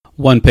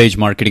One Page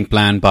Marketing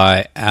Plan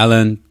by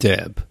Alan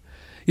Dibb.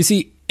 You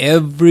see,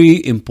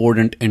 every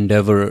important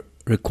endeavor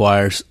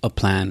requires a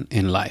plan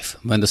in life.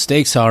 When the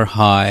stakes are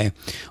high,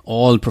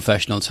 all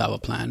professionals have a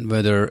plan.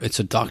 Whether it's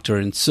a doctor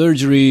in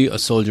surgery, a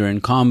soldier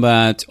in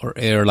combat, or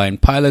airline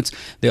pilots,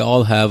 they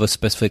all have a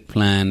specific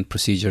plan,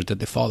 procedure that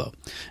they follow.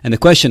 And the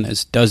question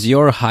is, does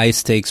your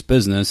high-stakes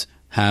business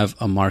have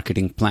a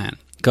marketing plan?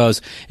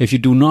 Because if you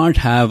do not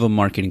have a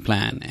marketing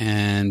plan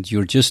and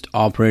you're just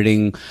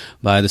operating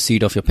by the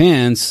seat of your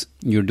pants,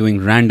 you're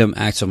doing random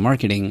acts of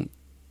marketing,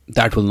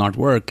 that will not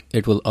work.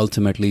 It will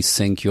ultimately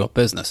sink your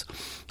business.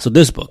 So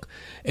this book,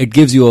 it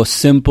gives you a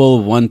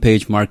simple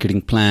one-page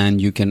marketing plan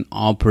you can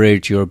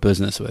operate your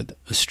business with,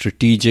 a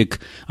strategic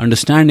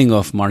understanding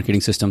of marketing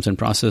systems and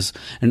process,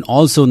 and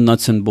also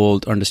nuts and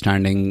bolt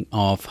understanding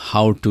of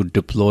how to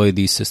deploy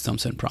these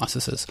systems and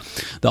processes.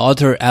 The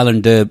author,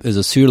 Alan Dibb, is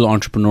a serial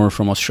entrepreneur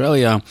from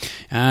Australia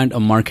and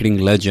a marketing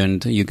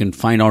legend. You can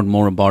find out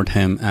more about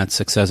him at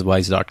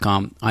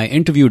successwise.com. I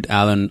interviewed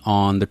Alan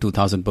on the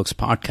 2000 Books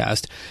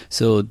podcast,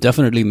 so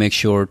definitely make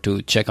sure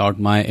to check out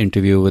my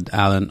interview with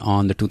Alan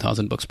on the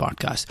 2000 Books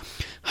podcast.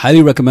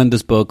 Highly recommend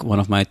this book, one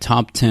of my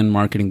top 10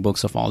 marketing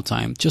books of all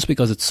time, just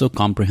because it's so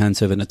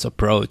comprehensive in its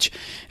approach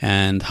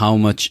and how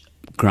much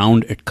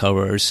ground it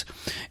covers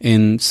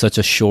in such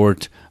a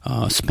short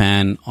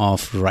span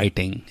of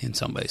writing in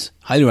some ways.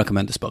 Highly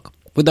recommend this book.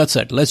 With that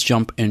said, let's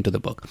jump into the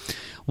book.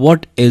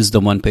 What is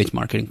the one-page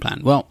marketing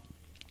plan? Well,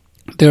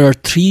 there are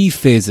three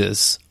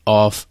phases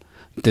of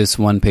this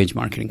one-page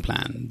marketing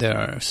plan.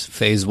 There's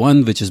phase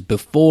 1, which is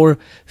before,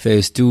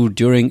 phase 2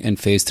 during, and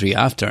phase 3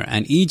 after.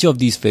 And each of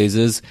these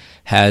phases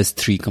has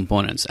three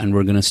components, and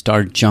we're going to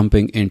start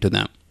jumping into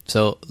them.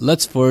 So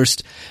let's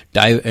first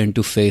dive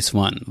into phase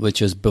 1,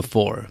 which is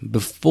before.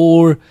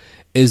 Before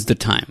is the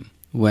time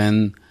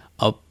when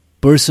a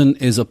person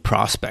is a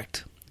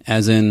prospect,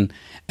 as in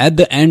at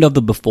the end of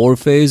the before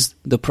phase,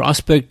 the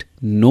prospect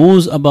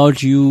knows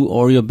about you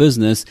or your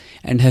business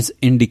and has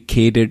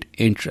indicated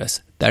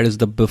interest. That is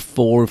the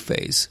before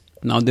phase.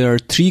 Now, there are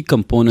three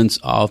components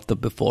of the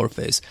before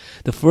phase.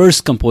 The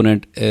first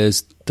component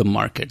is the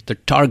market, the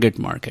target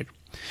market.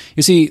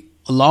 You see,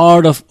 a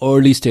lot of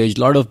early stage,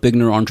 a lot of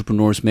beginner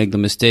entrepreneurs make the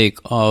mistake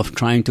of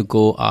trying to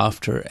go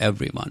after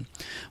everyone.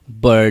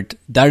 But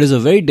that is a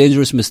very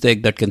dangerous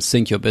mistake that can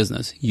sink your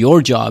business.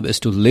 Your job is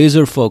to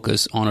laser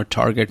focus on a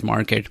target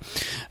market.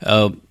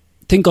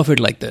 Think of it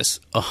like this.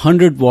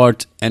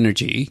 100-watt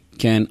energy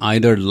can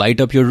either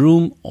light up your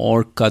room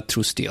or cut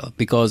through steel.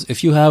 Because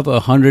if you have a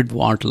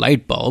 100-watt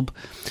light bulb,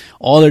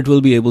 all it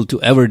will be able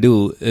to ever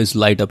do is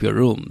light up your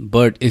room.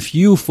 But if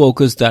you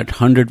focus that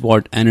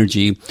 100-watt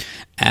energy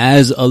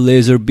as a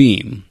laser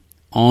beam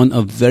on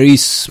a very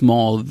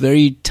small,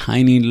 very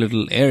tiny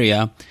little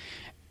area,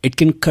 it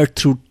can cut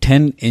through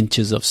 10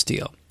 inches of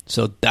steel.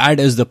 So that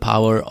is the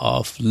power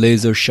of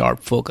laser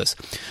sharp focus.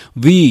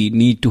 We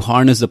need to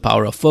harness the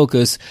power of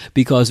focus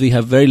because we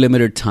have very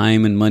limited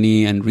time and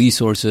money and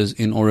resources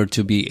in order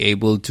to be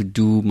able to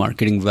do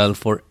marketing well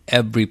for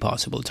every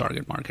possible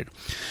target market.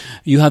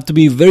 You have to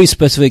be very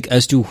specific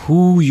as to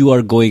who you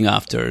are going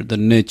after, the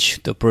niche,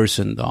 the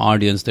person, the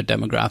audience, the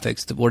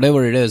demographics,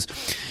 whatever it is.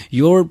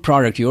 Your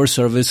product, your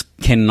service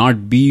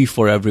cannot be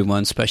for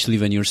everyone, especially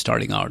when you're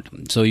starting out.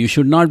 So you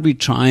should not be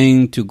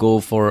trying to go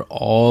for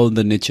all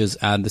the niches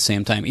at the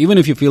same time. Even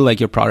if you feel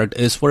like your product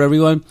is for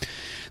everyone,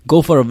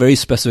 go for a very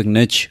specific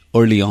niche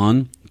early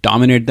on,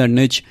 dominate that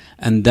niche,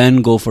 and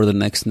then go for the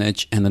next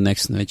niche and the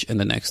next niche and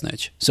the next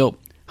niche. So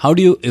how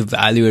do you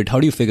evaluate, how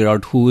do you figure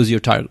out who is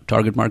your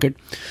target market?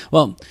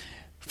 Well,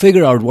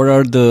 figure out what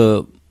are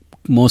the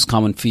most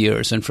common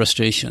fears and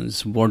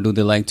frustrations. What do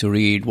they like to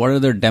read? What are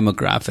their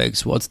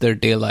demographics? What's their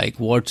day like?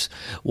 What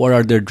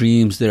are their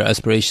dreams, their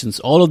aspirations?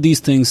 All of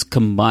these things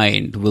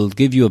combined will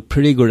give you a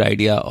pretty good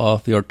idea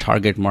of your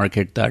target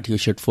market that you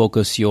should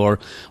focus your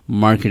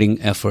marketing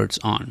efforts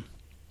on.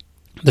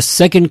 The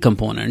second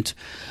component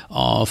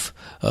of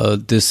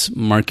this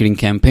marketing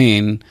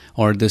campaign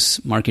or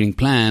this marketing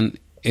plan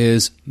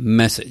is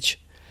message.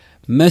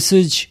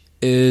 Message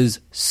is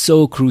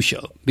so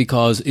crucial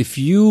because if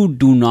you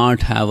do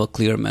not have a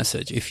clear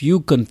message, if you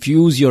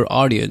confuse your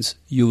audience,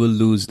 you will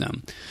lose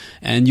them.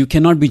 And you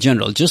cannot be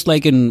general. Just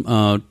like in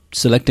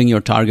selecting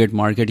your target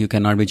market, you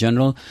cannot be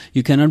general.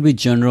 You cannot be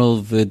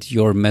general with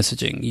your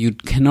messaging. You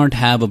cannot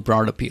have a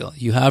broad appeal.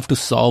 You have to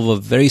solve a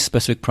very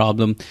specific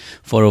problem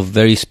for a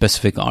very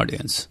specific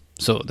audience.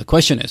 So the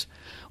question is,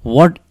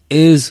 what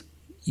is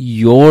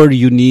your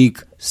unique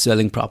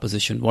selling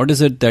proposition? What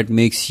is it that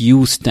makes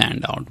you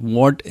stand out?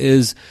 What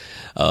is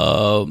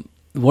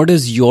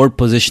your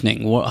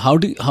positioning?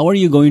 How are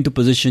you going to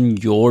position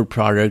your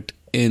product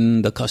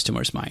in the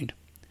customer's mind?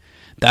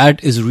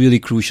 That is really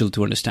crucial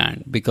to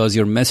understand because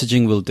your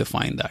messaging will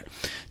define that.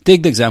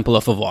 Take the example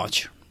of a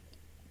watch.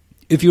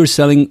 If you're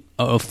selling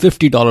a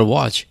 $50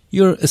 watch,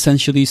 you're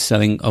essentially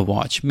selling a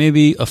watch,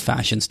 maybe a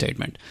fashion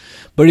statement.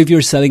 But if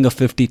you're selling a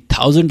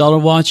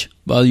 $50,000 watch,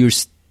 well, you're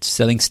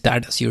selling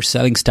status. You're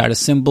selling status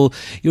symbol.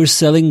 You're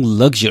selling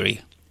luxury.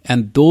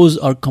 And those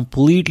are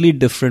completely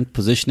different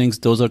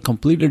positionings. Those are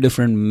completely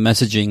different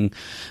messaging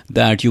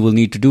that you will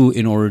need to do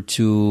in order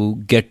to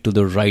get to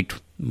the right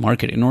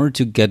market, in order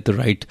to get the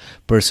right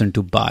person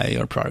to buy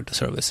your product or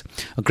service.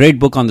 A great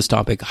book on this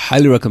topic,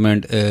 highly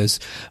recommend, is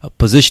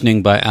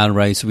Positioning by Al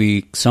Rice.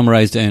 We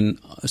summarized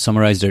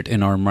it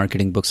in our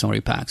marketing book summary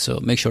pack, so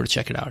make sure to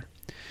check it out.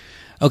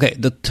 Okay,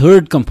 the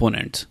third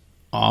component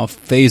of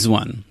phase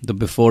one, the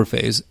before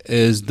phase,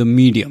 is the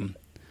medium.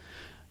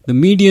 The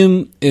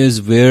medium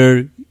is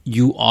where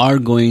you are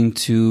going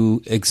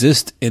to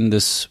exist in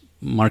this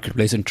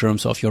marketplace in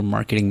terms of your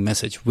marketing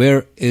message.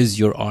 Where is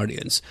your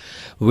audience?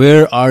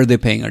 Where are they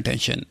paying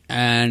attention?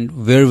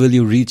 And where will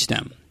you reach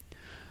them?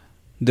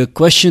 The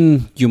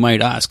question you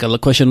might ask, a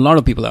question a lot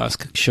of people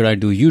ask, should I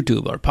do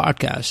YouTube or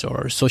podcast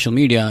or social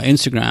media,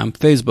 Instagram,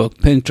 Facebook,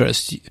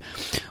 Pinterest,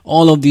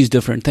 all of these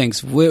different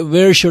things?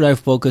 Where should I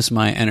focus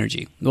my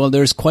energy? Well,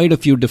 there's quite a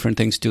few different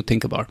things to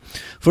think about.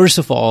 First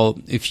of all,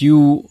 if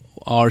you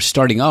are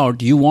starting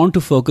out, you want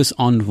to focus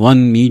on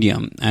one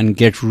medium and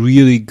get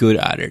really good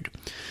at it.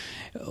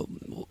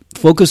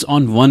 Focus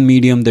on one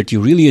medium that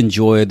you really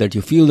enjoy, that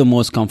you feel the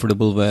most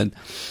comfortable with,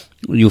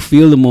 you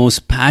feel the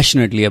most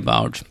passionately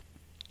about.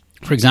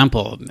 For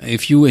example,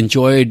 if you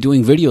enjoy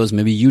doing videos,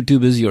 maybe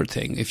YouTube is your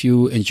thing. If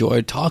you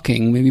enjoy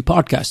talking, maybe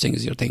podcasting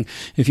is your thing.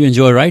 If you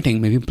enjoy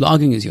writing, maybe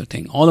blogging is your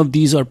thing. All of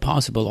these are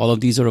possible. All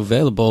of these are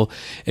available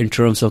in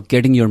terms of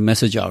getting your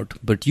message out.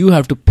 But you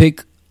have to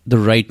pick the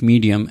right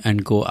medium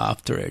and go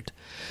after it.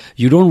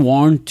 You don't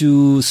want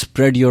to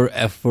spread your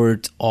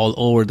effort all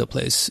over the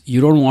place.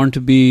 You don't want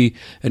to be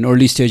an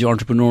early stage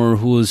entrepreneur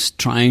who is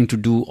trying to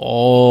do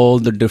all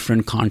the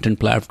different content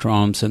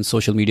platforms and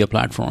social media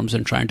platforms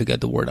and trying to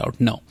get the word out.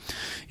 No.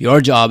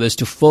 Your job is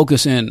to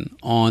focus in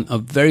on a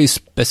very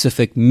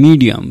specific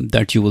medium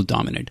that you will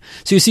dominate.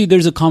 So you see,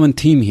 there's a common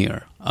theme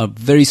here. A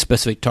very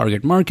specific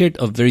target market,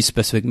 a very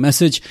specific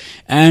message,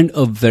 and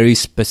a very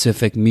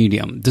specific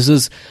medium. This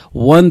is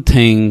one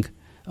thing,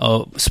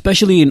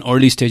 especially in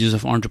early stages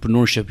of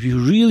entrepreneurship, you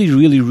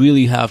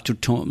really have to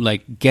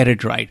get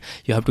it right.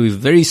 You have to be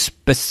very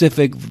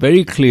specific,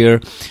 very clear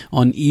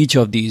on each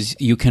of these.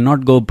 You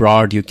cannot go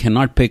broad. You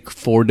cannot pick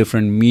 4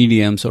 different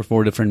mediums or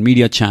 4 different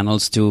media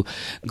channels to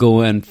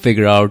go and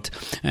figure out,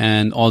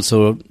 and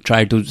also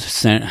try to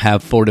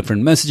have 4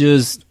 different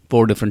messages,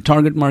 4 different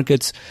target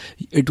markets.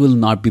 It will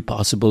not be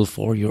possible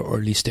for your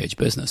early stage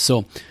business.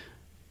 So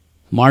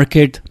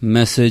market,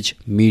 message,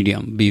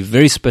 medium. Be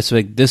very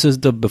specific. This is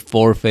the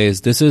before phase.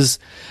 This is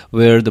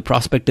where the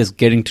prospect is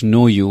getting to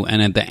know you.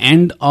 And at the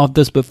end of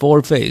this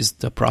before phase,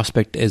 the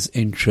prospect is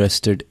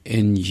interested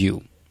in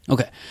you.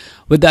 Okay.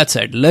 With that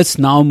said, let's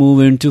now move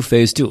into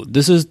phase 2.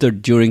 This is the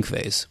during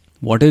phase.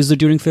 What is the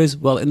during phase?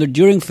 Well, in the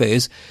during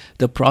phase,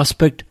 the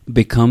prospect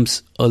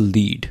becomes a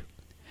lead.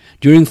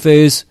 During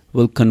phase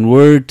will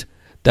convert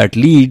that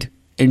lead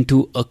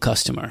into a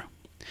customer.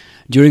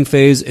 During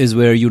phase is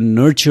where you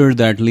nurture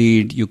that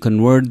lead, you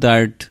convert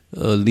that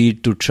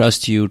lead to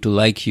trust you, to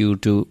like you,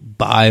 to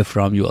buy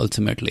from you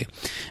ultimately.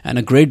 And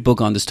a great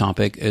book on this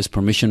topic is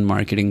Permission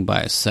Marketing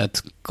by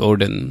Seth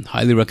Godin.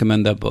 Highly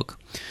recommend that book.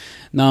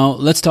 Now,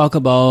 let's talk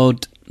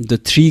about the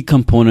 3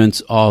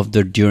 components of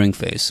the during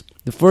phase.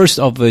 The first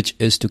of which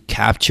is to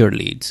capture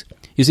leads.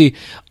 You see,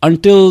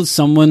 until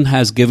someone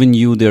has given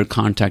you their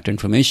contact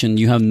information,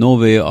 you have no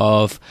way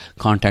of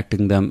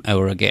contacting them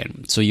ever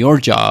again. So your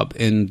job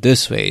in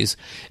this phase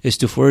is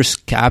to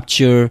first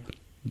capture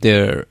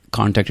their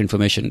contact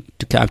information,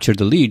 to capture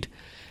the lead,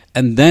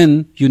 and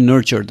then you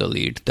nurture the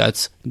lead.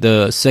 That's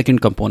the second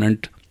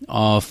component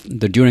of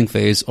the during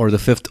phase, or the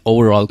 5th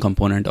overall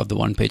component of the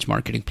one-page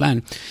marketing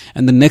plan.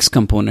 And the next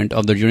component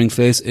of the during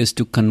phase is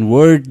to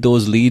convert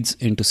those leads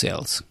into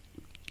sales.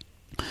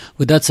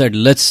 With that said,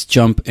 let's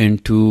jump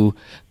into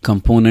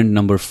component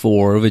number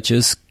 4, which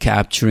is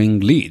capturing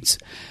leads.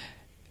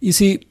 You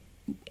see,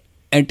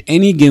 at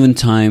any given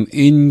time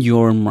in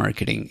your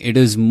marketing, it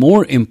is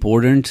more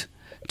important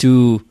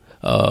to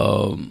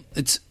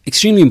it's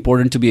extremely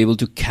important to be able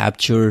to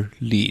capture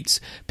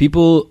leads.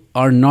 People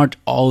are not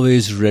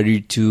always ready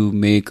to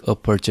make a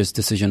purchase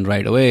decision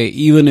right away,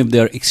 even if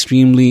they're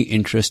extremely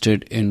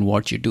interested in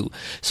what you do.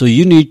 So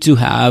you need to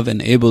have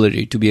an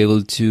ability to be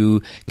able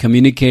to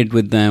communicate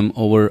with them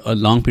over a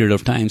long period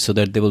of time so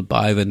that they will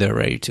buy when they're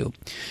ready to.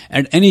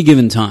 At any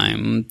given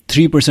time,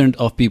 3%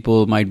 of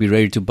people might be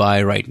ready to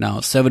buy right now.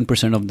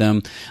 7% of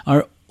them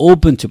are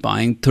open to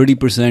buying,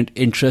 30%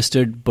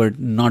 interested but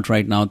not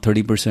right now,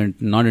 30%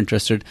 not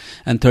interested,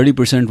 and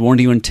 30% won't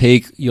even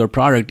take your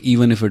product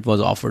even if it was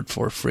offered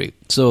for free.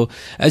 So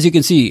as you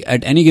can see,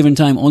 at any given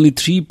time, only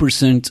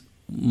 3%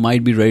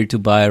 might be ready to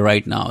buy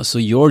right now. So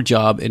your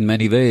job in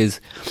many ways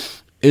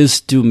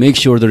is to make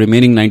sure the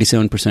remaining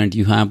 97%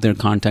 you have their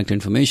contact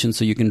information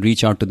so you can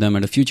reach out to them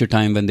at a future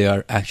time when they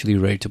are actually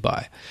ready to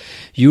buy.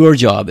 Your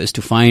job is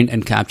to find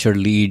and capture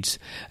leads,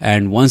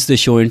 and once they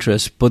show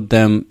interest, put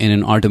them in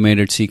an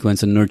automated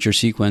sequence, a nurture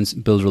sequence,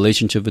 build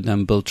relationship with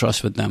them, build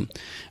trust with them,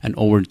 and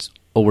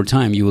over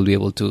time you will be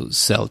able to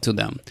sell to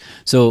them.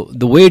 So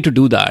the way to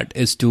do that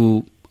is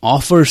to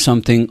offer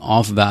something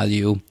of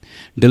value,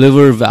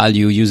 deliver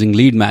value using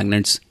lead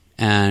magnets,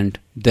 and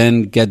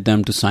then get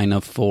them to sign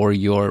up for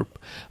your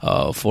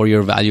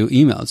value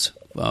emails.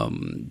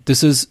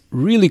 This is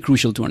really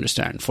crucial to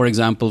understand. For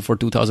example, for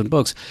 2000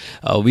 Books,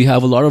 we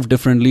have a lot of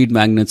different lead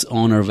magnets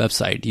on our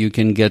website. You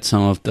can get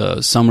some of the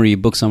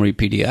book summary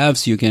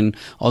PDFs. You can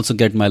also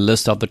get my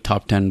list of the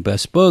top 10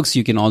 best books.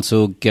 You can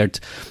also get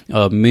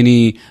a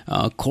mini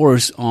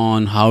course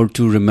on how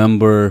to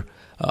remember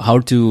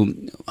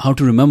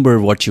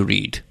what you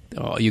read.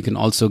 You can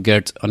also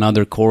get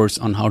another course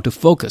on how to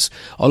focus.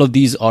 All of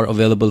these are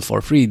available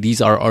for free.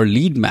 These are our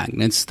lead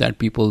magnets that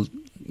people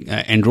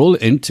enroll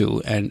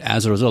into, and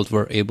as a result,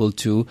 we're able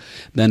to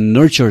then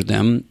nurture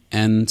them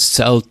and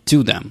sell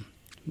to them,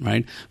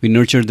 right? We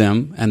nurture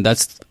them, and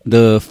that's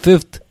the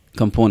fifth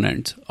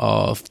component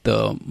of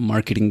the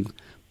marketing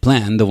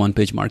plan, the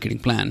one-page marketing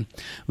plan,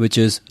 which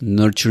is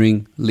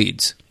nurturing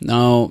leads.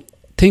 Now,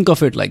 think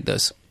of it like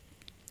this.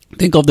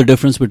 Think of the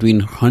difference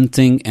between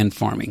hunting and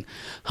farming.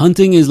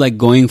 Hunting is like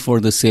going for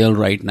the sale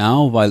right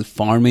now, while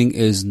farming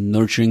is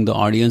nurturing the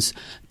audience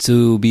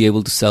to be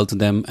able to sell to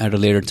them at a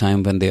later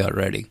time when they are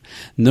ready.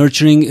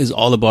 Nurturing is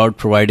all about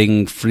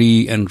providing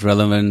free and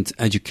relevant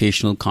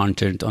educational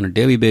content on a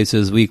daily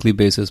basis, weekly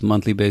basis,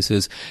 monthly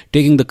basis,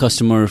 taking the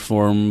customer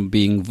from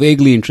being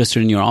vaguely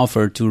interested in your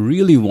offer to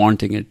really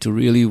wanting it, to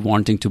really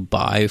wanting to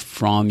buy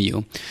from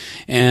you.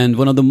 And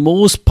one of the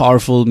most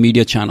powerful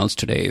media channels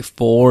today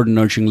for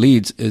nurturing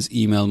leads is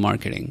email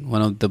marketing.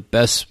 One of the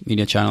best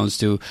media channels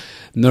to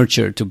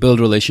nurture, to build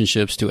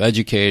relationships, to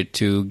educate,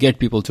 to get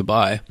people to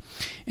buy.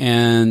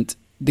 And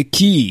the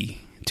key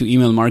to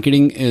email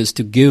marketing is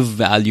to give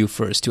value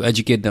first, to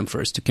educate them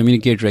first, to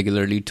communicate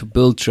regularly, to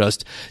build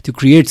trust, to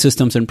create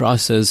systems and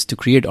processes, to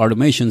create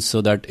automations so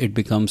that it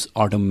becomes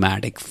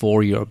automatic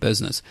for your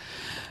business.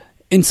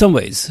 In some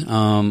ways,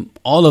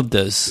 all of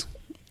this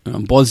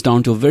boils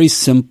down to a very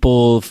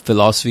simple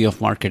philosophy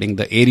of marketing,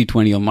 the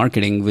 80-20 of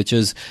marketing, which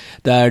is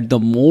that the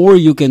more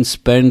you can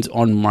spend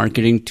on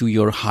marketing to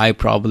your high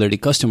probability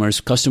customers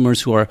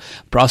who are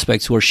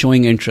prospects, who are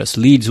showing interest,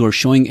 leads who are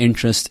showing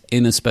interest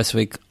in a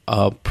specific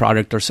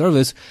product or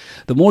service,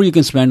 the more you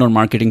can spend on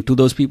marketing to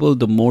those people,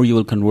 the more you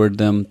will convert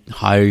them,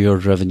 higher your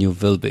revenue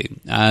will be.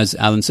 As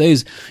Alan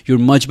says, you're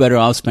much better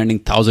off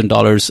spending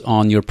 $1,000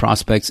 on your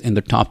prospects in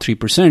the top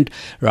 3%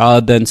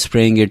 rather than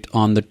spraying it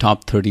on the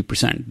top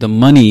 30%. The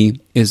money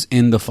is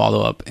in the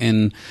follow-up,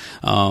 in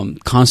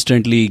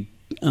constantly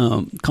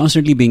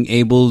being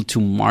able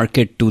to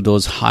market to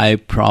those high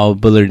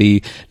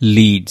probability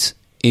leads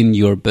in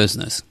your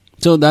business.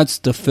 So that's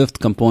the fifth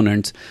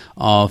component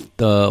of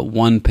the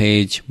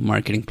one-page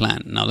marketing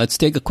plan. Now let's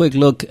take a quick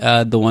look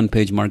at the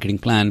one-page marketing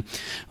plan.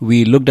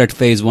 We looked at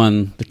phase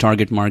one, the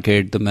target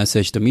market, the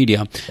message, the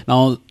media.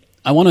 Now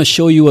I want to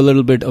show you a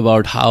little bit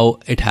about how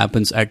it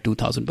happens at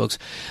 2000 Books.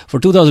 For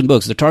 2000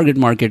 Books, the target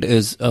market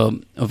is a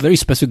very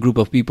specific group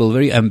of people,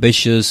 very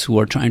ambitious, who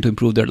are trying to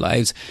improve their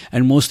lives.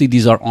 And mostly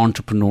these are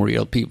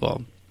entrepreneurial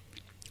people.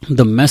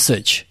 The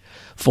message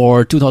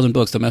for 2000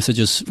 Books, the message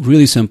is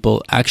really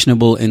simple: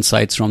 actionable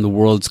insights from the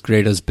world's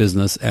greatest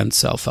business and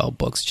self-help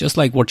books, just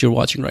like what you're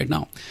watching right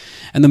now.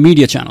 And the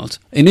media channels.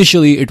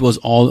 Initially, it was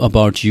all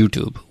about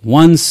YouTube.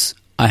 Once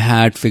I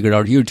had figured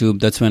out YouTube,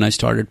 that's when I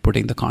started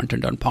putting the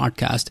content on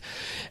podcast.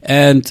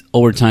 And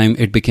over time,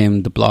 it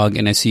became the blog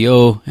and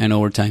SEO, and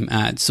over time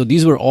ads. So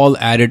these were all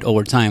added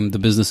over time. The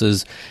business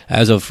is,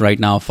 as of right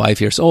now, 5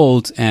 years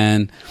old.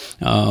 And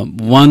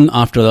one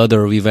after the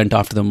other, we went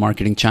after the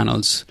marketing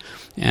channels.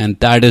 And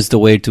that is the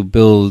way to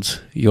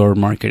build your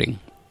marketing.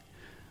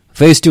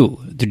 Phase two,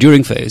 the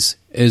during phase,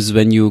 is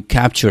when you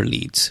capture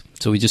leads.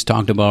 So we just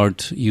talked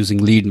about using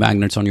lead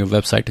magnets on your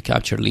website to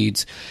capture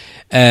leads.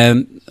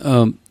 And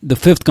the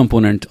fifth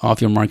component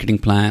of your marketing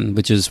plan,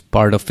 which is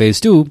part of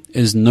phase two,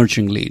 is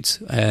nurturing leads.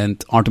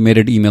 And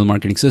automated email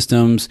marketing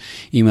systems,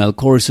 email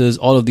courses,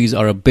 all of these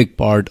are a big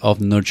part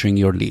of nurturing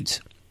your leads.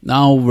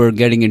 Now we're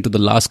getting into the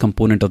last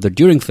component of the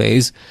during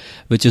phase,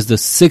 which is the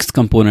sixth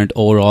component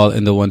overall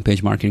in the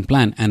one-page marketing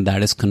plan, and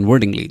that is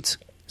converting leads.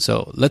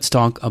 So let's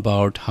talk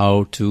about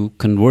how to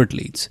convert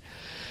leads.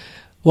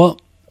 Well,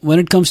 when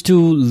it comes to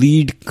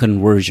lead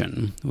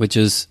conversion, which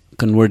is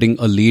converting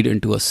a lead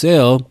into a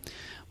sale,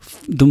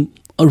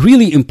 a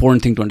really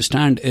important thing to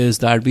understand is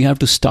that we have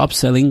to stop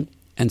selling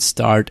and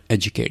start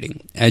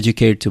educating.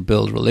 Educate to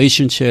build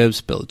relationships,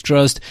 build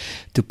trust,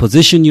 to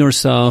position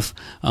yourself,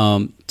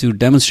 to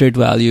demonstrate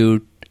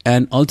value,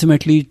 and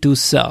ultimately to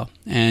sell.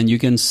 And you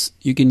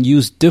can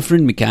use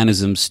different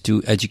mechanisms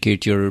to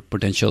educate your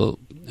potential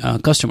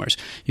customers.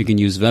 You can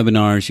use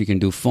webinars, you can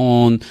do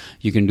phone,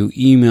 you can do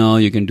email,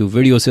 you can do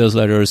video sales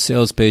letters,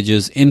 sales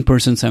pages,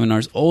 in-person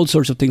seminars. All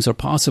sorts of things are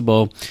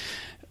possible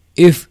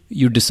if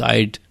you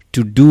decide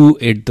to do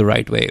it the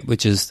right way,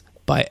 which is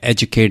by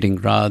educating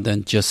rather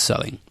than just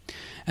selling.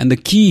 And the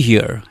key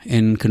here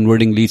in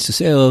converting leads to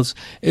sales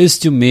is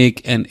to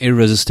make an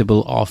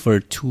irresistible offer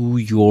to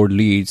your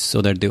leads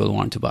so that they will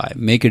want to buy.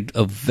 Make it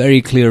a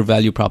very clear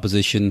value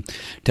proposition.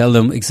 Tell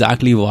them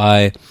exactly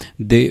why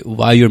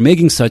you're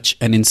making such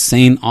an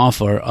insane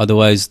offer.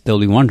 Otherwise, they'll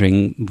be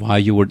wondering why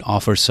you would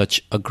offer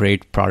such a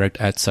great product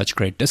at such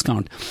great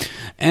discount.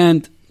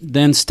 And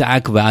then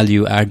stack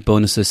value, add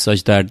bonuses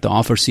such that the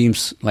offer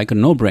seems like a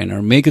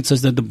no-brainer. Make it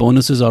such that the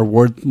bonuses are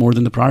worth more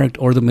than the product,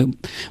 or the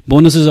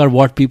bonuses are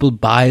what people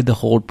buy the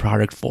whole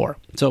product for.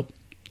 So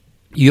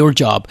your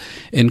job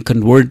in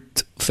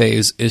convert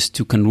phase is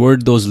to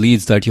convert those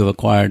leads that you've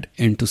acquired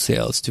into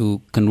sales,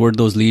 to convert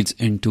those leads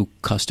into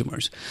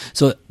customers.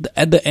 So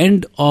at the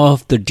end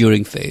of the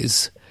during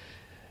phase,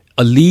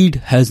 a lead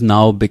has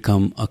now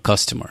become a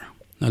customer.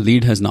 And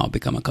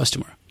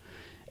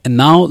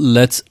now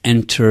let's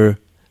enter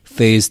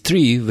phase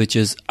 3, which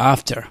is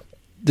after.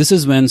 This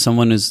is when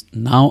someone is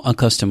now a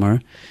customer.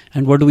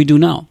 And what do we do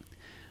now?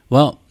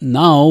 Well,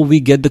 now we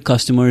get the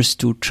customers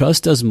to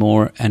trust us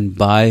more and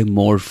buy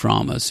more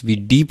from us. We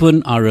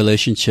deepen our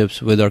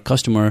relationships with our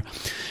customer.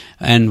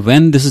 And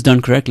when this is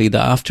done correctly, the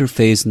after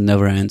phase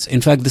never ends.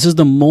 In fact, this is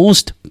the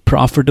most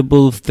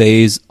profitable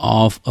phase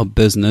of a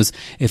business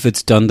if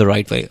it's done the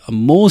right way.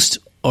 Most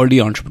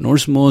early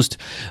entrepreneurs, most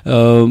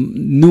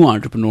new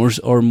entrepreneurs,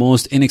 or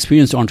most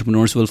inexperienced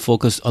entrepreneurs will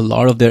focus a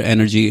lot of their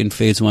energy in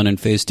phase 1 and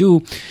phase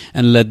 2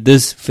 and let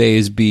this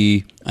phase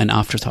be an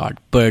afterthought.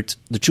 But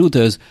the truth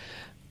is,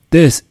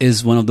 this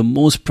is one of the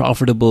most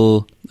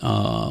profitable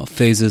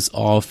phases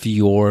of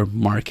your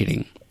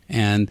marketing.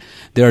 And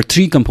there are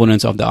 3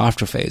 components of the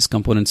after phase,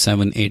 components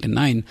 7, 8, and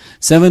 9.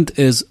 7th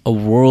is a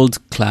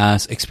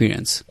world-class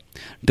experience.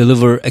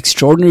 Deliver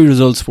extraordinary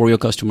results for your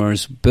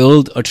customers.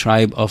 Build a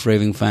tribe of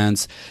raving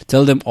fans.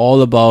 Tell them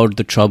all about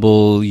the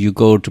trouble you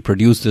go to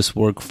produce this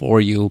work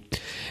for you.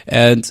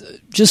 And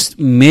just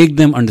make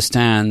them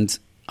understand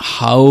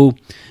how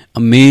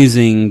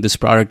amazing this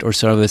product or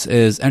service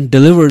is and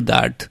deliver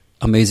that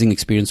amazing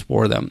experience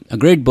for them. A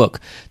great book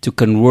to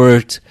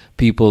convert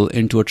people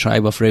into a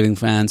tribe of raving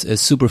fans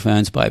is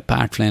Superfans by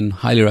Pat Flynn.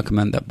 Highly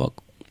recommend that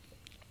book.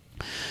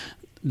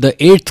 The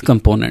 8th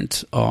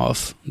component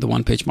of the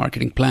one-page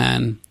marketing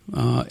plan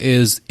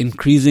is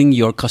increasing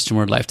your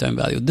customer lifetime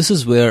value. This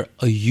is where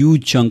a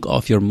huge chunk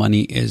of your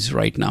money is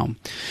right now.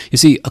 You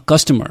see, a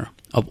customer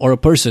or a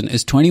person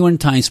is 21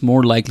 times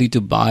more likely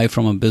to buy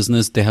from a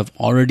business they have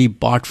already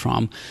bought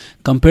from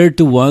compared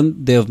to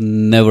one they have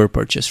never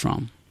purchased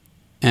from.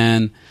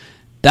 And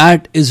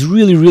that is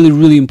really, really,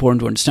 really important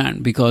to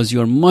understand, because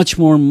you're much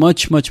more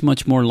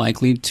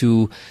likely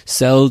to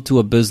sell to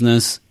a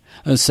business,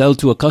 sell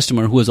to a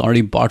customer who has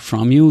already bought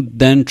from you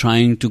than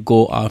trying to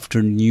go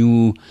after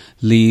new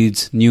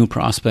leads, new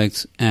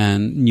prospects,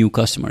 and new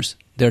customers.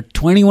 They're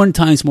 21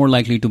 times more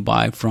likely to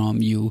buy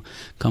from you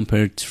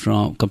compared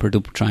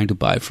to trying to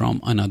buy from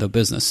another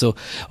business.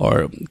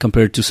 Or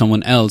compared to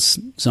someone else,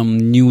 some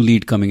new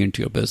lead coming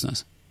into your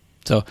business.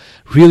 So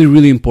really,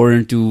 really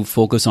important to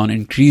focus on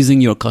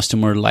increasing your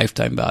customer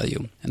lifetime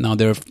value. And now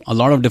there are a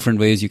lot of different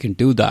ways you can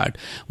do that.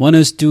 One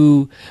is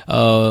to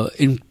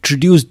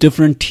introduce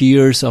different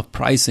tiers of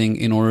pricing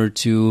in order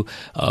to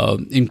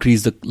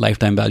increase the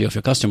lifetime value of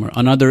your customer.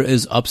 Another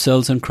is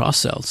upsells and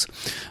cross-sells.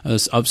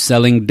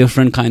 Upselling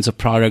different kinds of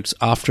products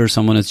after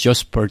someone has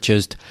just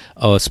purchased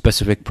a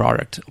specific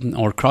product,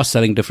 or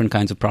cross-selling different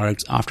kinds of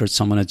products after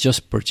someone has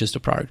just purchased a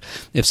product.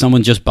 If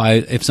someone just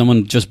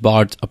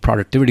bought a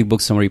productivity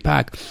book summary pack,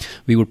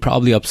 we would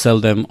probably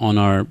upsell them on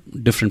our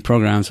different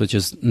programs, which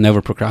is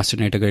Never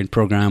Procrastinate, a great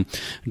program,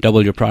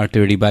 Double Your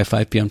Productivity by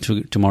 5 p.m.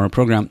 tomorrow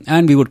program,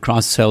 and we would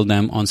cross-sell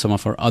them on some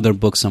of our other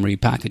book summary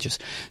packages.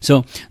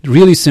 So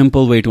really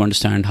simple way to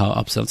understand how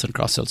upsells and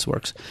cross-sells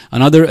works.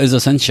 Another is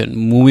Ascension,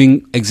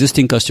 moving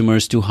existing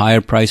customers to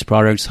higher price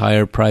products,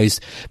 higher price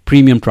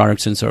premium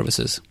products and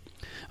services.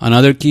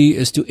 Another key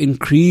is to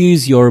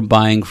increase your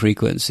buying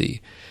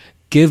frequency.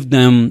 Give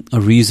them a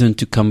reason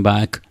to come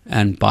back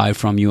and buy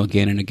from you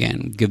again and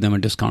again. Give them a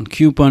discount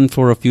coupon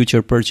for a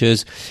future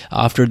purchase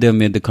after they've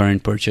made the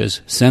current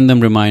purchase. Send them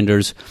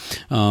reminders.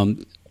 You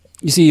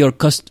see,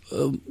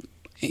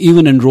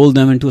 even enroll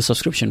them into a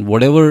subscription,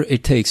 whatever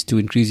it takes to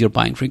increase your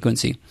buying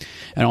frequency.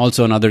 And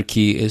also another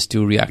key is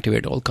to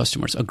reactivate all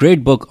customers. A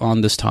great book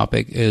on this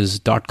topic is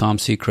 .com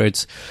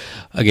Secrets.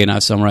 Again,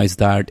 I've summarized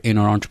that in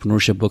our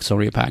entrepreneurship book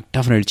summary pack.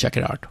 Definitely check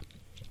it out.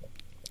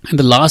 And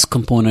the last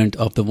component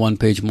of the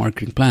one-page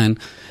marketing plan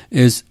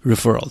is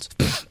referrals.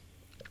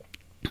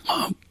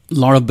 A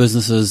lot of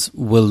businesses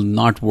will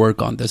not work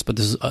on this, but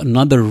this is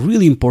another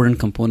really important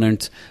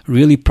component,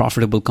 really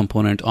profitable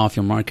component of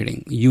your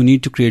marketing. You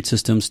need to create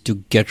systems to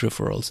get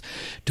referrals,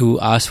 to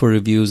ask for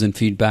reviews and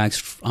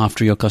feedbacks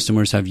after your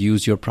customers have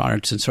used your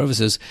products and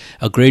services.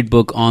 A great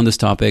book on this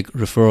topic,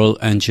 Referral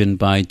Engine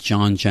by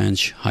John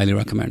Jantsch, highly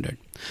recommended.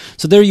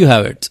 So there you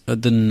have it,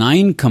 the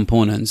 9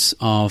 components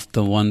of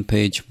the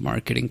one-page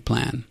marketing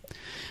plan.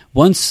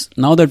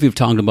 Now that we've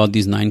talked about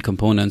these 9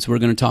 components, we're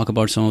going to talk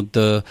about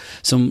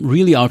some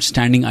really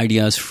outstanding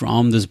ideas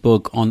from this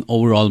book on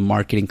overall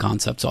marketing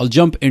concepts. So I'll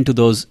jump into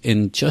those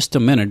in just a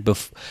minute.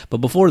 But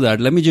before that,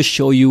 let me just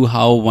show you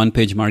how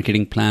one-page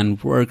marketing plan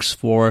works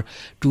for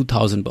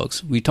 2,000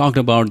 books. We talked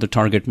about the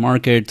target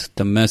market,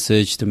 the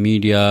message, the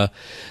media,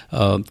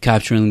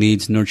 capturing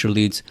leads, nurture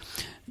leads.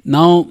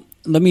 Now,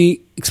 let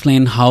me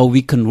explain how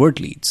we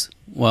convert leads.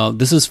 Well,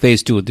 this is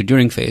phase 2, the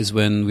during phase,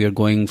 when we are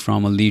going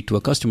from a lead to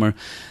a customer.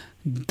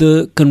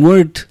 The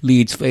convert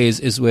leads phase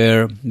is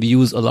where we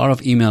use a lot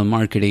of email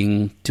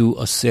marketing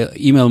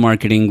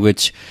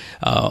which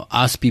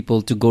asks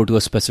people to go to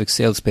a specific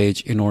sales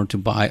page in order to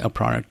buy a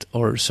product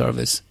or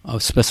service. A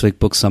specific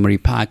book summary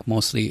pack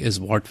mostly is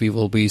what we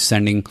will be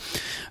sending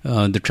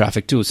the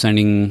traffic to,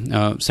 sending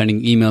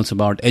emails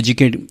about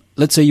educating.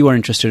 Let's say you are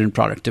interested in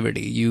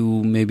productivity.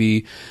 You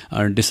maybe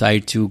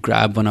decide to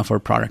grab one of our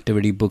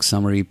productivity book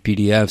summary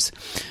PDFs.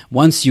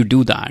 Once you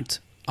do that,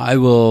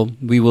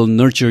 we will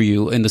nurture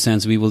you, in the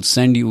sense we will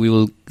send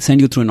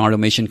you through an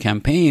automation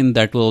campaign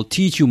that will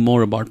teach you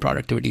more about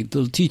productivity. It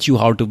will teach you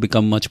how to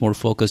become much more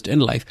focused in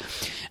life.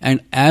 And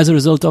as a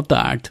result of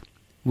that,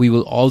 we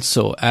will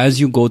also, as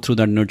you go through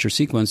that nurture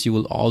sequence, you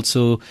will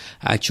also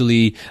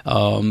actually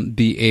we'll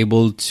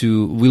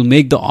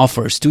make the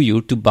offers to you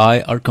to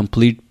buy our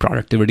complete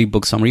productivity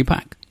book summary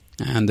pack.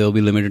 And there'll be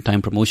limited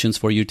time promotions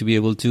for you to be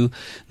able to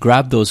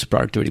grab those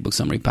productivity book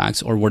summary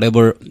packs or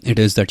whatever it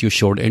is that you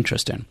showed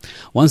interest in.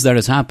 Once that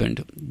has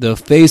happened, the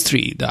phase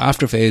 3, the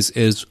after phase,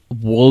 is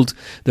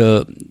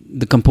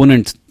the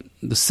component.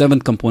 The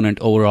 7th component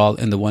overall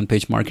in the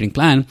one-page marketing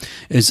plan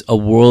is a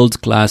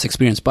world-class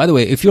experience. By the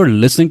way, if you're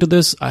listening to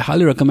this, I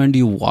highly recommend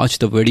you watch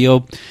the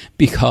video,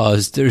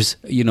 because this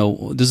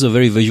is a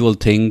very visual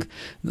thing,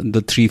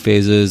 the 3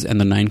 phases and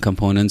the 9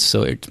 components.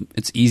 So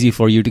it's easy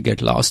for you to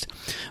get lost.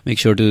 Make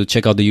sure to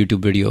check out the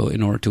YouTube video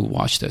in order to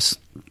watch this.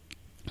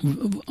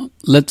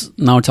 Let's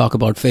now talk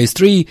about phase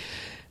 3.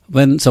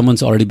 When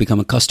someone's already become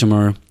a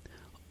customer,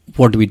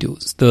 what do we do?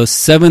 The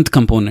 7th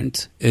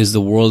component is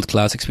the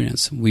world-class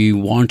experience. We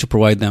always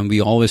provide them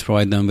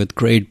with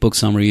great book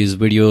summaries,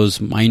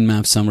 videos, mind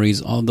map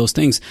summaries, all those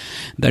things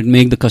that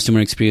make the customer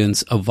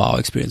experience a wow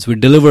experience. We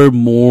deliver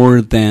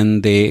more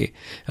than they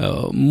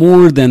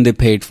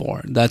paid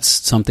for. That's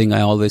something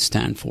I always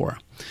stand for.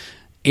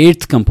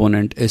 8th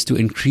component is to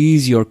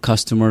increase your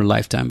customer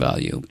lifetime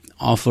value.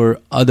 Offer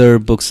other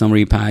book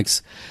summary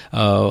packs,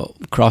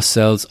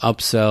 cross-sells,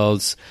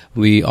 upsells.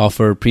 We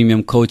offer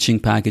premium coaching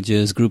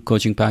packages, group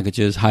coaching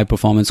packages,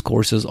 high-performance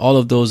courses. All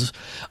of those,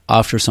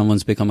 after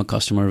someone's become a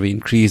customer, we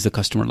increase the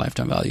customer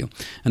lifetime value.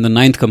 And the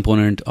 9th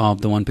component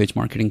of the one-page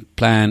marketing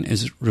plan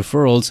is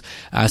referrals,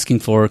 asking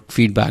for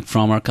feedback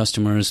from our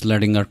customers,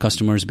 letting our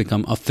customers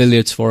become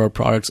affiliates for our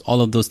products. All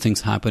of those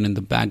things happen in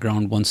the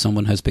background once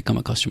someone has become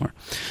a customer.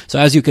 So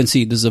as you can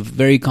see, this is a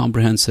very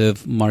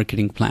comprehensive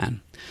marketing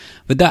plan.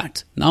 With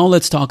that, now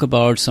let's talk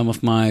about some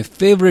of my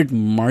favorite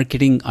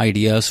marketing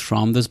ideas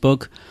from this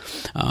book.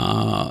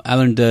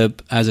 Alan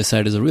Dib, as I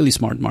said, is a really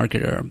smart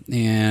marketer,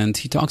 and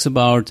he talks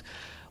about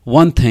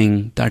one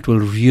thing that will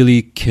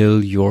really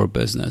kill your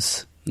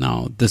business.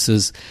 Now, this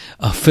is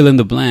a fill in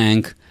the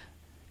blank.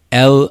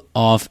 L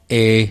of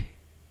A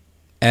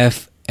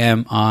F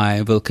M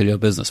I will kill your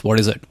business. What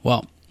is it?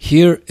 Well,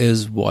 here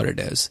is what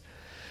it is.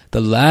 The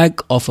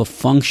lack of a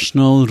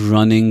functional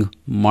running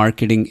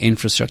marketing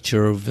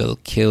infrastructure will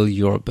kill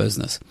your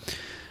business.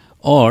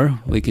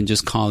 Or we can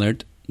just call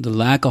it the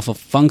lack of a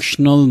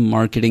functional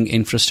marketing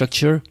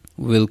infrastructure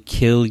will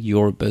kill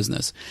your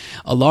business.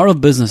 A lot of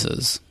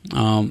businesses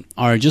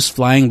are just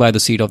flying by the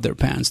seat of their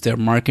pants. Their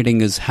marketing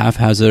is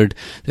haphazard.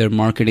 Their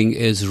marketing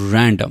is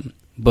random.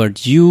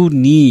 But you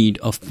need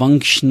a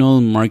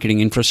functional marketing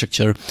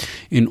infrastructure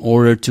in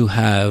order to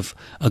have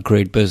a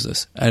great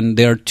business. And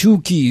there are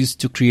 2 keys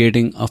to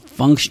creating a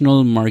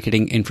functional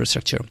marketing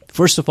infrastructure.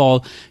 First of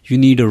all, you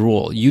need a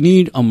role. You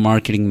need a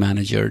marketing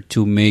manager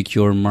to make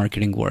your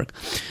marketing work.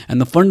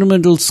 And the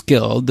fundamental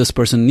skill this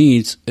person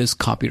needs is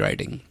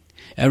copywriting.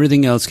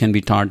 Everything else can be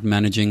taught.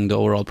 Managing the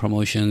overall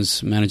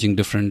promotions, managing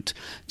different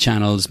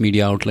channels,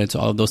 media outlets,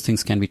 all of those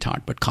things can be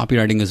taught. But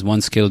copywriting is one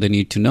skill they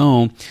need to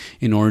know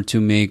in order to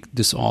make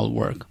this all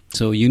work.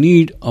 So you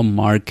need a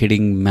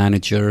marketing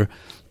manager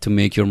to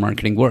make your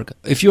marketing work.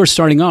 If you're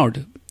starting out,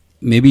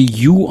 maybe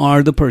you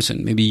are the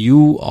person. Maybe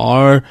you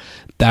are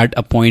that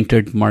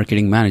appointed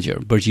marketing manager.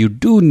 But you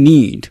do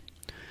need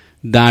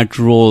that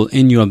role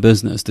in your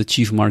business, the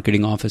chief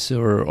marketing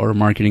officer or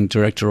marketing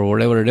director or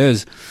whatever it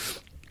is,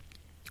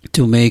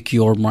 to make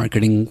your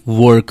marketing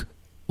work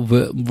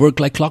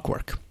like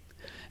clockwork.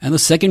 And the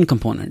second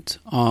component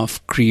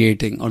of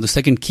creating, or the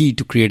second key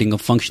to creating a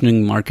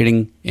functioning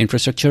marketing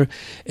infrastructure,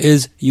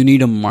 is you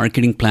need a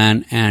marketing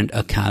plan and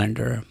a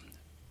calendar.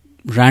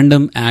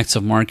 Random acts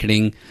of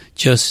marketing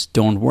just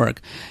don't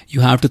work. You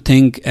have to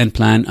think and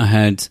plan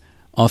ahead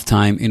of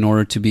time in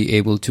order to be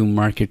able to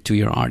market to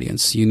your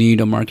audience. You need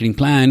a marketing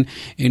plan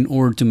in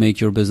order to make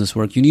your business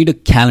work. You need a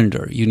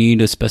calendar. You need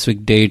a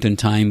specific date and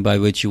time by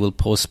which you will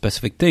post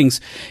specific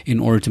things in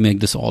order to make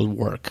this all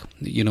work.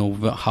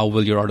 How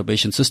will your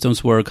automation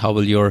systems work? How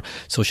will your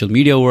social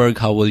media work?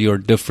 How will your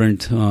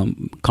different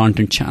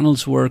content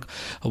channels work?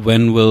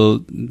 When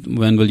will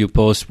you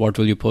post? What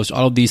will you post?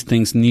 All of these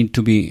things need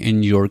to be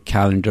in your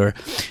calendar.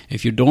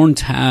 If you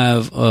don't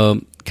have a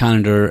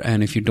calendar,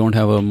 and if you don't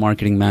have a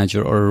marketing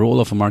manager or a role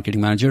of a marketing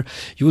manager,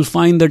 you will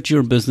find that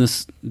your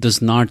business does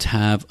not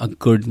have a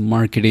good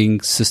marketing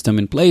system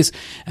in place,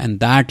 and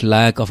that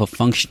lack of a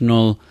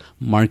functional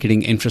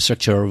marketing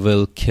infrastructure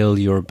will kill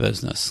your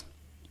business.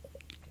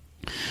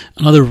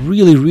 Another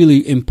really,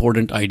 really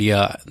important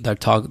idea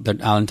that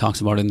Alan talks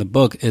about in the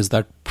book is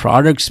that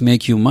products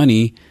make you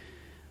money,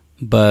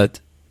 but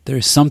there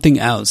is something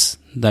else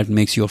that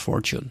makes you a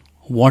fortune.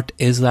 What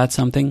is that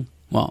something?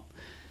 Well,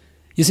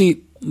 you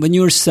see, when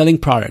you're selling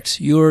products,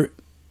 you're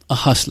a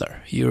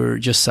hustler. You're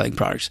just selling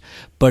products.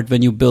 But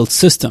when you build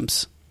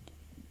systems,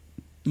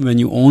 when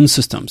you own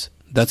systems,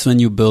 that's when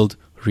you build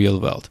real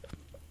wealth.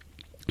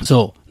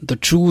 So the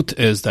truth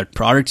is that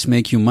products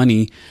make you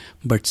money,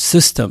 but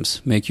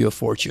systems make you a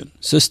fortune.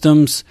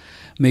 Systems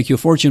make you a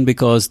fortune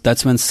because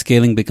that's when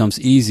scaling becomes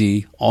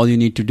easy. All you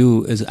need to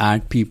do is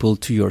add people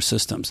to your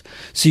systems.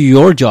 So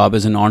your job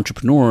as an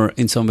entrepreneur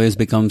in some ways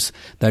becomes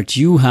that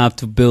you have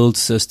to build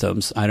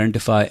systems,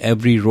 identify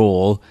every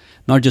role,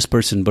 not just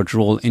person, but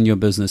role in your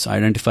business,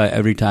 identify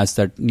every task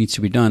that needs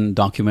to be done,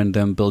 document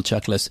them, build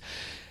checklists.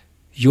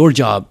 Your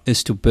job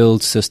is to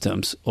build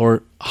systems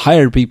or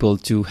hire people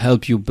to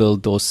help you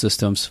build those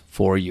systems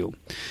for you.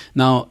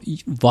 Now,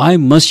 why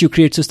must you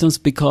create systems?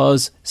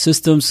 Because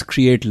systems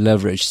create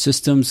leverage.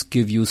 Systems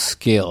give you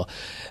scale.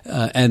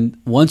 And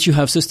once you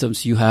have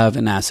systems, you have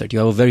an asset. You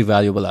have a very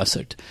valuable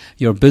asset.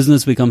 Your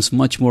business becomes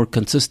much more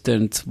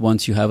consistent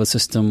once you have a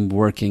system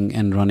working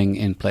and running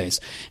in place.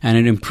 And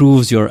it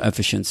improves your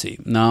efficiency.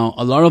 Now,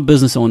 a lot of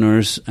business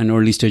owners and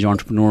early stage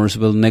entrepreneurs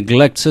will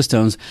neglect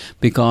systems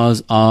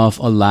because of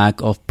a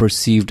lack of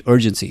perceived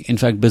urgency. In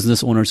fact,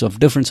 business owners of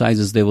different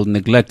sizes, they will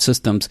neglect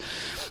systems,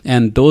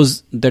 and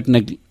those that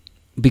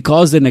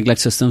because they neglect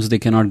systems, they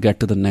cannot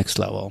get to the next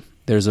level.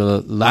 There's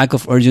a lack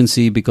of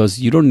urgency because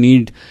you don't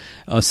need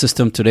a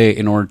system today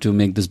in order to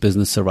make this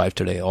business survive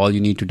today. All you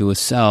need to do is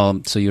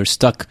sell. So you're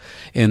stuck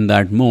in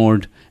that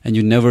mode and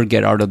you never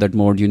get out of that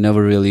mode. You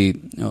never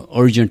really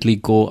urgently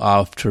go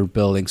after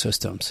building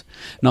systems.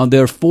 Now,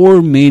 there are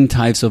 4 main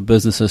types of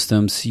business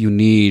systems you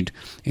need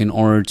in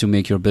order to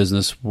make your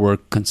business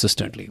work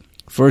consistently.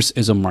 First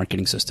is a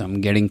marketing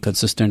system, getting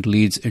consistent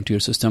leads into your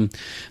system.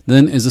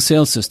 Then is a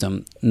sales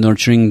system,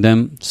 nurturing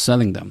them,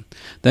 selling them.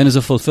 Then is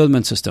a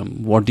fulfillment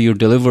system. What do you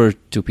deliver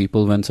to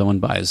people when someone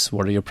buys?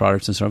 What are your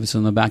products and services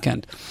on the back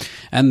end?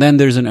 And then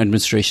there's an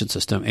administration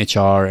system,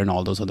 HR, and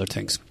all those other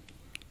things.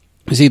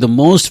 You see, the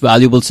most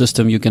valuable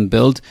system you can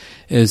build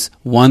is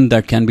one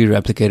that can be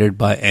replicated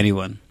by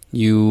anyone.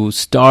 You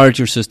start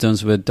your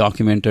systems with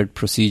documented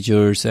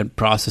procedures and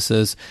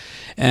processes,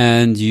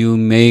 and you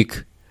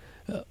make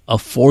a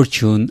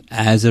fortune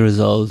as a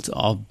result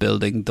of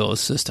building those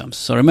systems.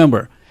 So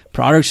remember,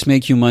 products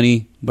make you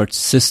money, but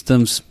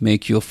systems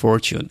make you a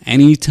fortune.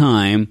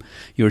 Anytime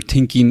you're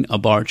thinking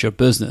about your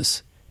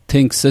business,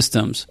 think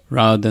systems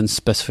rather than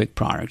specific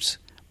products.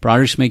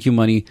 Products make you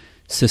money,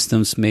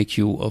 systems make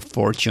you a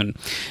fortune.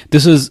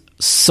 This is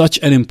such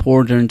an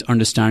important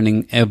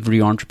understanding every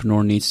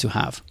entrepreneur needs to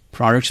have.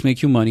 Products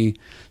make you money,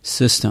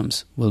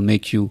 systems will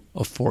make you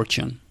a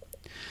fortune.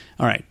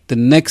 All right, the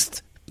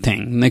next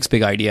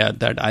big idea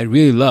that I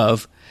really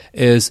love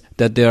is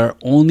that there are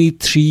only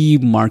 3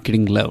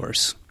 marketing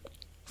levers.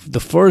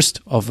 The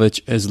first of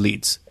which is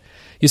leads.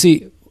 You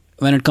see,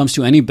 when it comes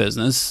to any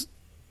business,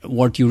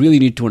 what you really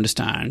need to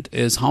understand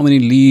is how many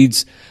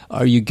leads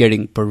are you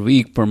getting per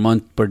week, per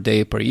month, per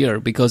day, per year.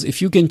 Because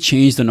if you can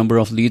change the number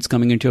of leads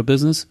coming into your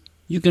business,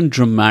 you can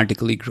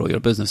dramatically grow your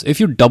business. If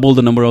you double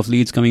the number of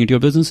leads coming into your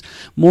business,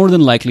 more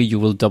than likely you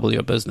will double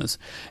your business.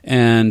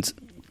 And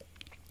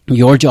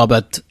your job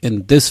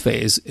in this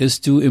phase is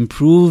to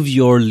improve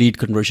your lead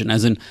conversion,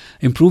 as in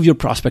improve your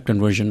prospect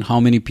conversion. How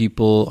many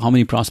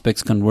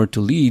prospects convert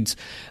to leads?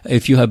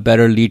 If you have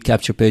better lead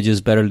capture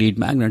pages, better lead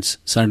magnets,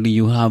 suddenly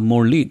you have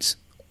more leads.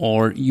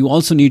 Or you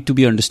also need to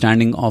be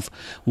understanding of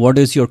what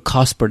is your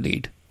cost per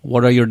lead.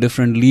 What are your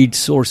different lead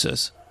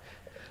sources?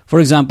 For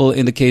example,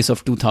 in the case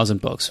of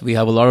 2000 Books, we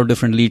have a lot of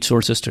different lead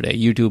sources today: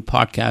 YouTube,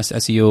 podcast,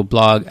 SEO,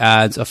 blog,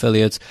 ads,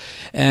 affiliates,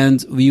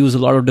 and we use a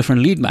lot of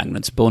different lead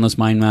magnets, bonus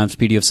mind maps,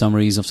 PDF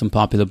summaries of some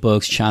popular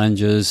books,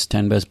 challenges,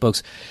 10 best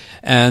books.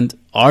 And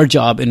our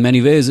job in many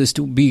ways is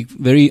to be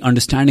very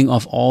understanding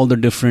of all the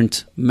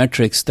different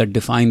metrics that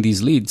define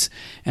these leads.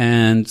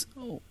 And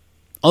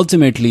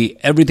ultimately,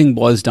 everything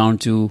boils down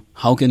to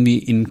how can we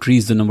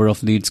increase the number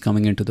of leads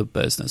coming into the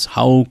business?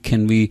 How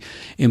can we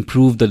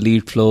improve the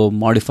lead flow,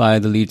 modify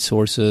the lead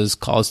sources,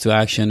 calls to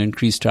action,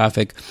 increase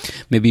traffic,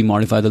 maybe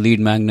modify the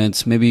lead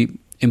magnets, maybe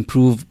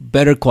improve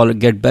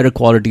get better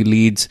quality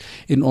leads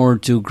in order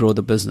to grow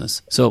the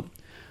business. So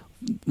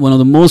one of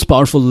the most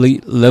powerful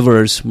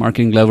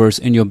marketing levers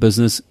in your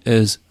business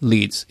is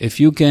leads. If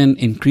you can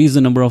increase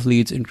the number of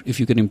leads, if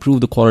you can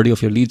improve the quality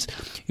of your leads,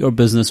 your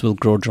business will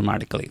grow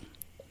dramatically.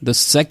 The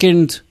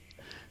second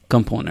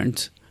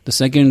component, the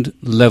second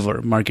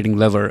marketing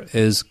lever,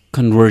 is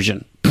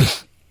conversion.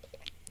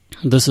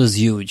 This is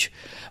huge.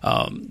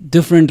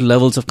 Different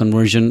levels of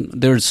conversion.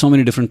 There are so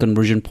many different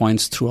conversion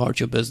points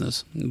throughout your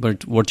business.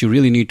 But what you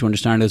really need to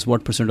understand is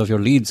what % of your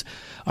leads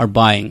are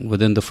buying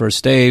within the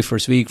first day,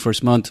 first week,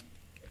 first month.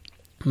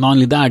 Not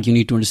only that, you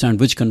need to understand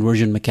which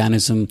conversion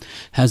mechanism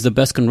has the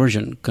best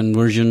conversion.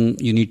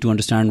 You need to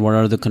understand what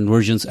are the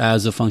conversions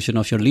as a function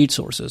of your lead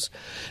sources.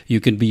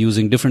 You could be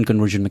using different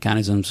conversion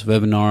mechanisms,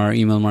 webinar,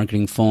 email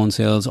marketing, phone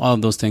sales, all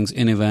of those things,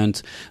 in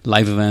events,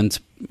 live events,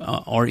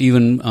 or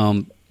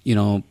even,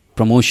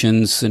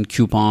 promotions and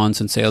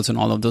coupons and sales and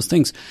all of those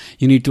things.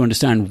 You need to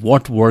understand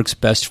what works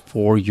best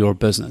for your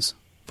business.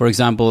 For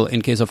example,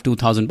 in case of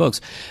 2000 Books,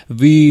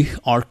 we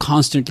are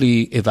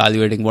constantly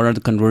evaluating what are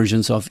the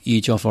conversions of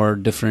each of our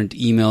different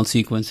email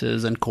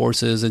sequences and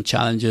courses and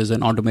challenges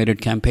and automated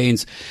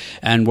campaigns,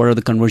 and what are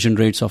the conversion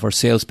rates of our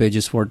sales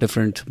pages for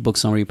different book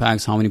summary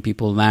packs, how many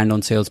people land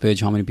on sales page,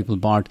 how many people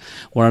bought,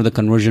 what are the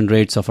conversion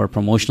rates of our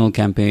promotional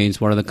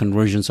campaigns, what are the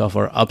conversions of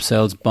our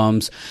upsells,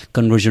 bumps,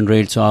 conversion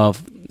rates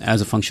of as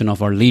a function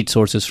of our lead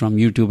sources from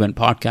YouTube and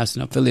podcasts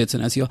and affiliates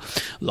and SEO.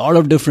 A lot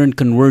of different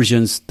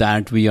conversions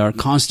that we are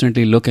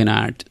constantly looking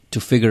at to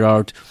figure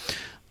out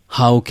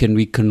how can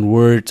we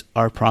convert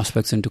our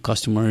prospects into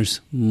customers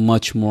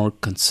much more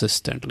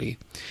consistently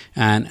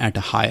and at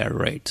a higher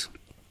rate.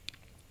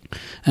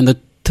 And the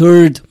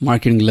third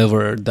marketing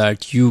lever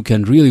that you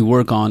can really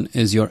work on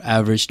is your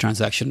average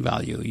transaction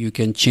value. You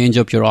can change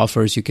up your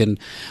offers. You can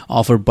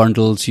offer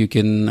bundles. You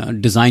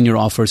can design your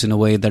offers in a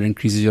way that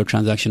increases your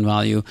transaction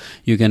value.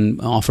 You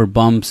can offer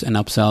bumps and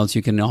upsells.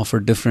 You can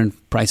offer different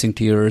pricing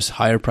tiers,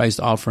 higher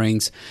priced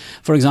offerings.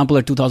 For example,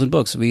 at 2000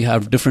 Books, we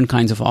have different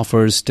kinds of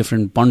offers,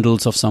 different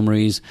bundles of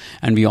summaries,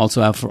 and we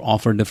also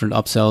offer different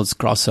upsells,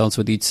 cross sells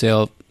with each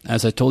sale.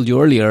 As I told you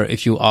earlier,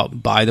 if you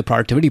buy the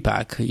productivity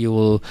pack, we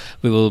will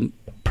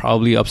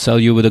probably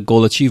upsell you with a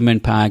goal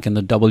achievement pack and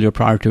the double your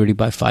productivity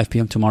by 5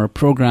 p.m. tomorrow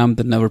program,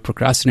 the never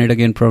procrastinate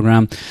again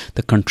program,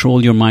 the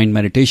control your mind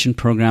meditation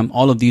program.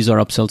 All of these are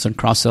upsells and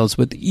cross sells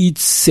with each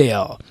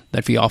sale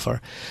that we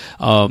offer.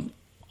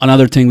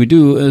 Another thing we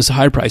do is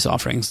higher price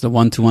offerings, the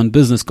one-to-one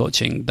business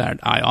coaching that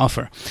I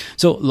offer.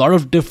 So a lot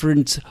of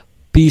different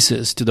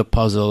pieces to the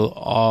puzzle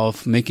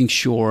of making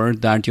sure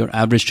that your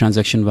average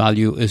transaction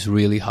value is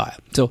really high.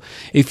 So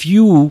if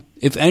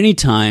any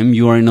time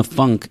you are in a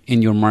funk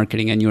in your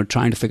marketing and you're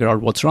trying to figure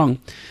out what's wrong,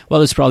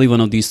 well, it's probably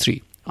one of these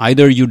three.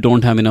 Either you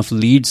don't have enough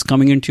leads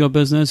coming into your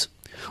business,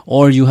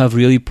 or you have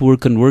really poor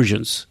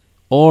conversions,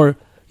 or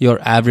your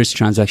average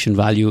transaction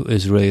value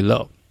is really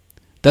low.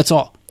 That's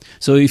all.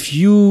 So if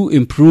you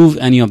improve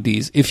any of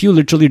these, if you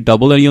literally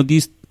double any of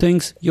these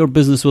things, your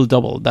business will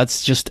double.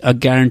 That's just a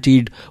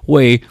guaranteed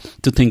way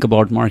to think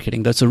about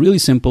marketing. That's a really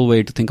simple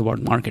way to think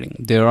about marketing.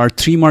 There are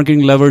 3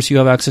 marketing levers you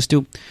have access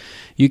to.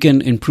 You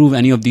can improve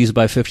any of these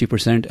by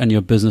 50% and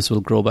your business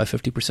will grow by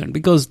 50%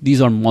 because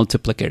these are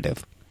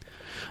multiplicative.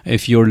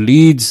 If your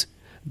leads,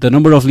 the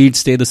number of leads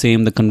stay the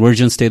same, the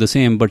conversions stay the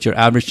same, but your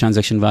average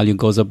transaction value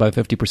goes up by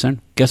 50%,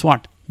 guess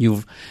what?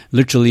 You've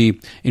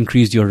literally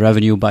increased your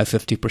revenue by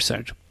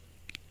 50%.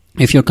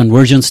 If your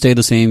conversions stay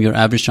the same, your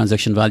average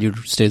transaction value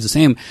stays the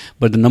same,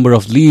 but the number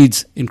of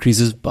leads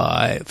increases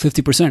by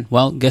 50%.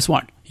 Well, guess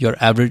what? Your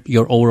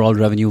overall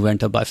revenue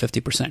went up by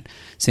 50%.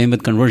 Same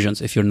with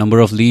conversions. If your number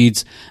of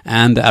leads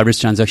and the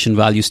average transaction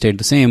value stayed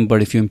the same,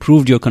 but if you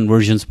improved your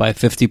conversions by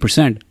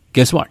 50%,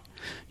 guess what?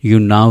 You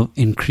now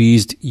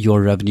increased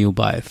your revenue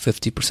by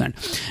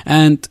 50%.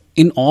 And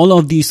in all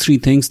of these 3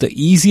 things, the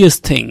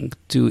easiest thing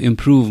to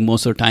improve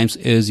most of the times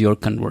is your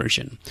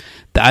conversion.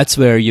 That's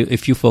where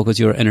if you focus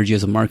your energy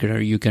as a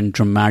marketer, you can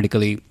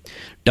dramatically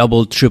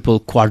double, triple,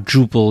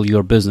 quadruple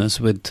your business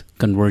with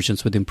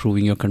conversions, with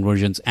improving your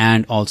conversions,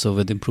 and also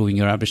with improving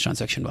your average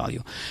transaction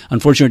value.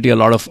 Unfortunately, a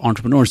lot of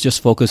entrepreneurs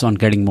just focus on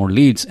getting more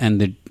leads and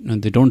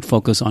they don't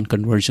focus on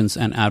conversions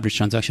and average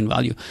transaction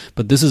value.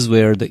 But this is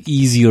where the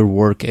easier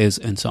work is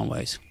in some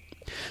ways.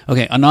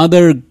 Okay,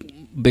 another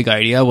big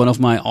idea, one of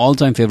my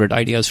all-time favorite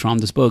ideas from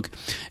this book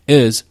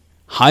is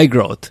high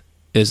growth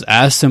is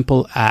as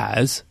simple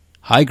as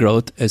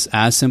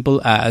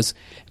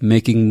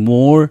making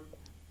more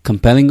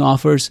compelling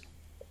offers,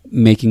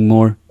 making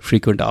more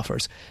frequent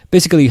offers.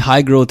 Basically,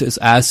 high growth is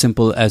as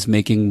simple as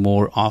making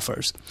more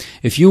offers.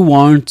 If you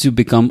want to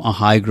become a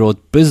high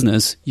growth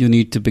business, you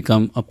need to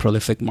become a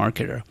prolific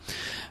marketer.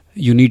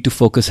 You need to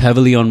focus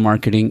heavily on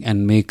marketing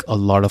and make a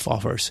lot of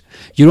offers.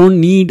 You don't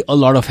need a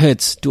lot of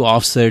hits to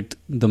offset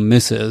the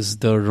misses,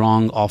 the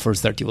wrong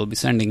offers that you will be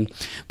sending,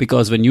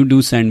 because when you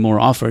do send more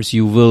offers,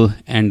 you will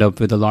end up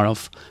with a lot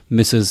of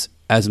misses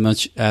as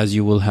much as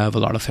you will have a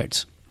lot of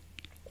hits.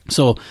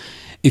 So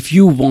if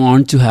you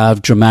want to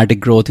have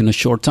dramatic growth in a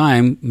short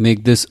time,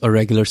 make this a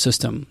regular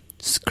system.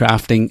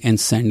 Crafting and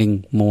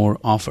sending more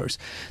offers.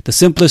 The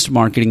simplest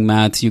marketing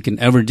math you can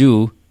ever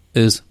do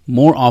is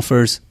more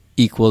offers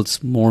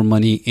equals more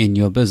money in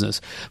your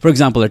business. For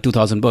example, at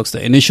 2000 Books,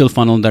 the initial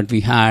funnel that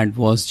we had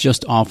was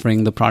just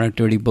offering the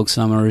productivity book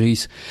summary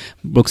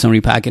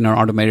pack in our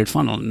automated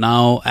funnel.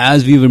 Now,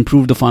 as we've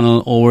improved the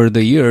funnel over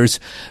the years,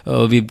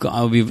 we've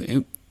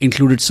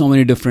included so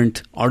many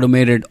different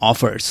automated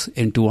offers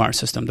into our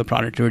system. The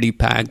productivity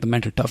pack, the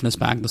mental toughness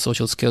pack, the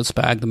social skills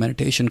pack, the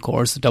meditation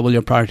course, double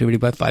your productivity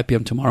by 5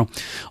 p.m. tomorrow.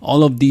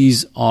 All of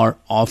these are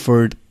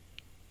offered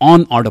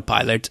on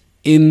autopilot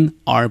in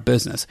our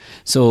business.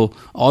 So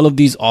all of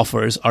these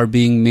offers are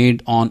being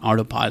made on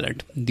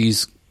autopilot.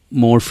 These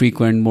more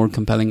frequent, more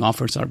compelling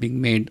offers are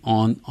being made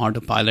on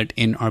autopilot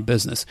in our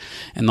business.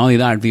 And not only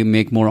that, we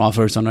make more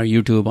offers on our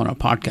YouTube, on our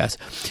podcast,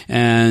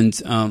 and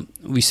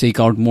we seek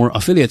out more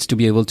affiliates to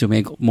be able to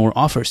make more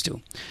offers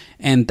to.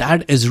 And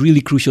that is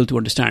really crucial to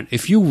understand.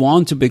 If you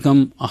want to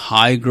become a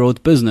high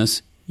growth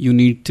business, you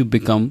need to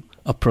become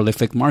a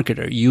prolific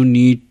marketer. You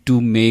need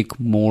to make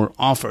more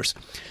offers.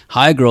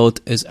 High growth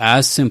is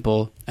as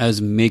simple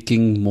as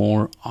making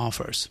more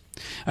offers.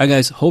 All right,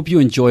 guys, hope you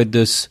enjoyed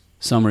this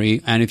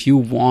summary. And if you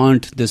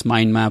want this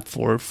mind map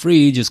for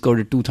free, just go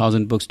to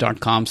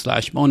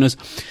 2000books.com/bonus,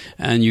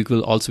 and you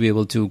will also be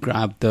able to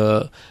grab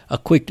a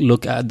quick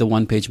look at the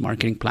one-page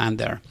marketing plan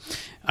there.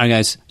 All right,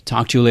 guys,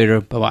 talk to you later.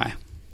 Bye-bye.